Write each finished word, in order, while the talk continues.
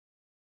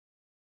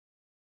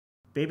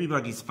Baby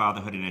Buggy's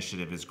Fatherhood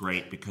Initiative is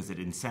great because it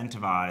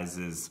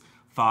incentivizes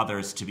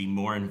fathers to be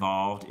more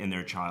involved in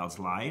their child's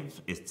life.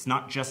 It's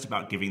not just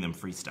about giving them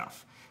free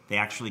stuff. They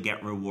actually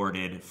get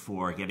rewarded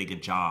for getting a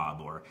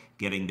job or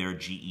getting their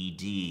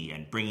GED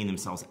and bringing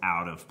themselves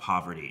out of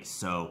poverty.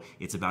 So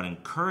it's about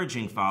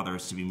encouraging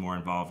fathers to be more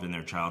involved in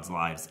their child's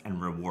lives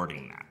and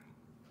rewarding that.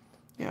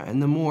 Yeah,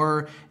 and the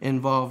more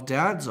involved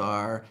dads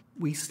are,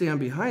 we stand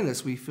behind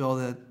this. We feel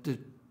that the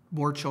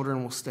more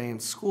children will stay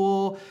in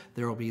school,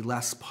 there will be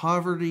less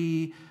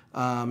poverty,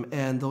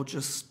 and they'll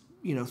just,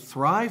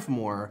 thrive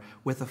more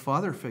with a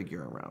father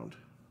figure around.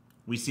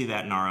 We see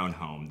that in our own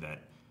home,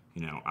 that,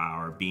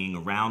 our being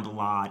around a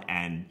lot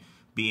and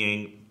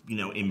being,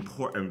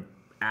 important,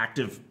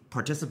 active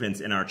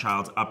participants in our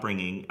child's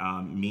upbringing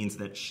means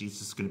that she's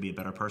just going to be a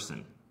better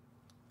person,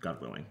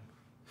 God willing.